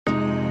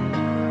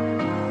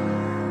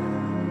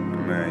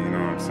man, you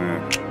know what I'm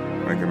saying?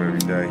 Wake up every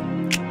day,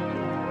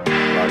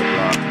 blah, blah,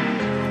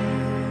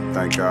 blah.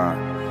 Thank God.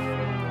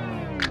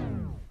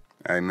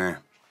 Amen.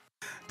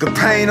 The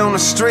pain on the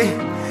street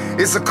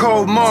is a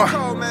cold mark,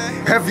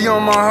 heavy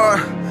on my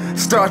heart,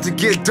 start to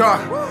get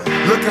dark.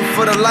 Looking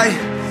for the light,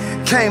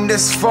 came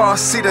this far,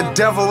 see the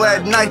devil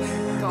at night.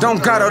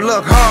 Don't gotta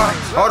look hard,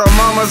 all the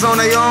mamas on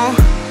their own,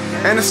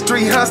 and the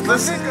street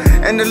hustlers,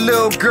 and the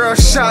little girl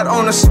shot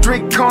on the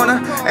street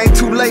corner. Ain't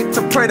too late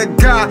to pray to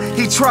God,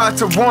 he tried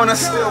to warn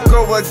us. Still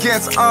go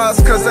against odds,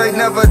 cause they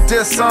never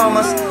disarm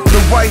us. The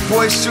white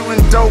boy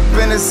shooting dope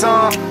in his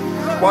arm,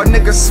 while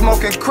niggas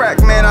smoking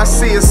crack, man, I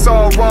see it's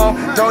all wrong.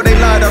 Though they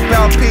lied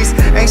about peace,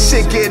 ain't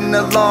shit getting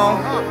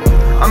along.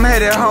 I'm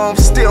headed home,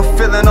 still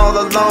feeling all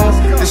alone.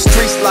 The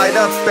streets light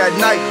up at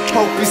night,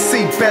 hope we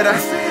see better.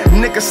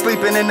 Niggas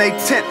sleeping in they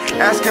tent,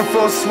 asking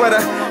for a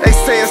sweater. They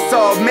say it's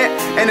all meant,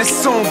 and it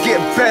soon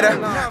get better.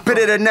 But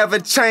it'll never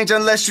change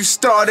unless you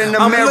start in the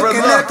mirror. I'm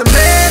looking at the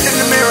man in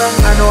the mirror,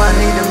 I know I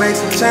need to make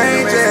some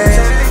changes.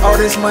 All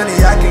this money,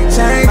 I can't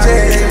change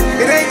it.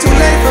 It ain't too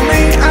late for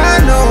me, I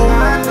know.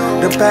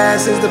 The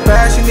past is the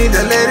past, you need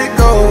to let it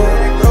go.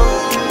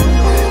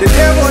 The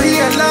devil, he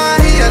a lie,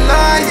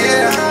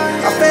 yeah.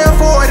 I fell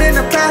for it in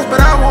the past,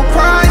 but I won't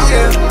cry,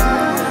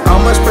 yeah.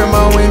 I'ma spread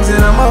my wings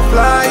and I'ma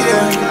fly,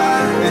 yeah.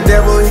 The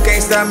devil, he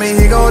can't stop me,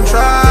 he gon'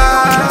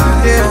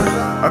 try,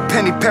 yeah. A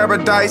penny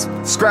paradise,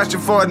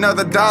 scratching for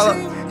another dollar.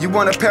 You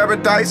want a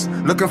paradise,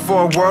 looking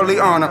for a worldly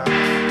honor.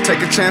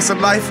 Take a chance of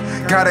life,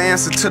 got an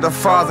answer to the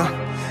Father.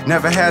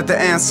 Never had the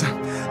answer,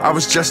 I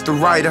was just a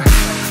writer.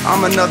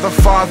 I'm another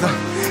father,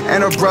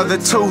 and a brother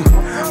too.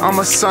 I'm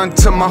a son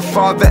to my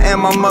father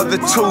and my mother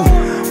too.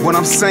 What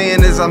I'm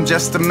saying is I'm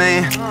just a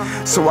man,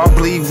 so I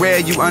bleed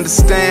red, you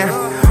understand?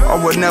 I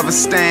would never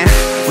stand.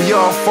 We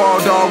all fall,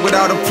 dog,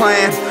 without a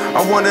plan.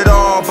 I want it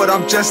all, but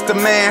I'm just a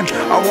man.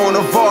 I won't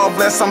evolve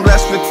less I'm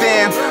blessed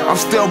within. I'm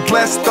still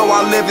blessed, though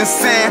I live in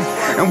sin.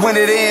 And when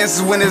it ends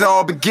is when it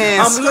all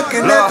begins. I'm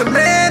looking at the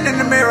man in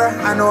the mirror,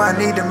 I know I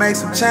need to make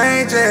some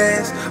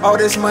changes. All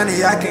this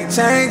money, I can't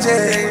change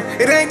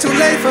it. It ain't too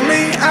late for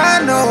me,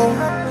 I know.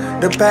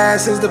 The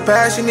past is the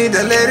past, you need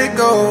to let it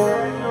go.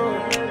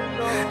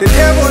 The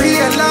devil, he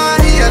a lie,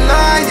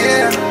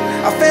 yeah.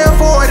 I fell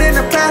for it in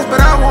the past,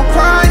 but I won't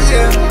cry,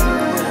 yeah.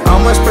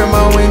 I'ma spread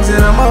my wings and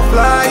I'ma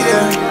fly,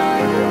 yeah.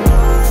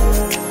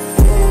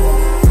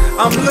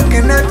 I'm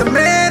looking at the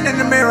man in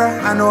the mirror,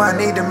 I know I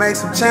need to make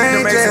some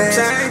changes.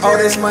 All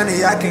this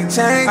money, I can't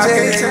change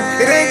it.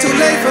 It ain't too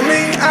late for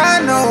me, I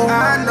know.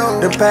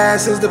 The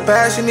past is the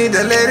past, you need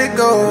to let it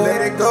go.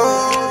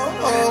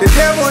 The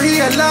devil, he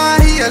a lie,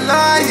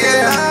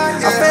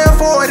 yeah. I fell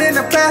for it in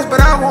the past,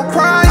 but I won't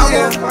cry,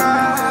 yeah.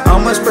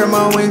 I'ma spread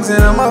my wings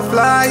and I'ma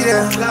fly,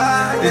 yeah.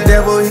 The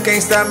devil, he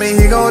can't stop me,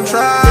 he gon'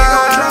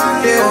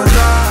 try,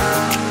 yeah.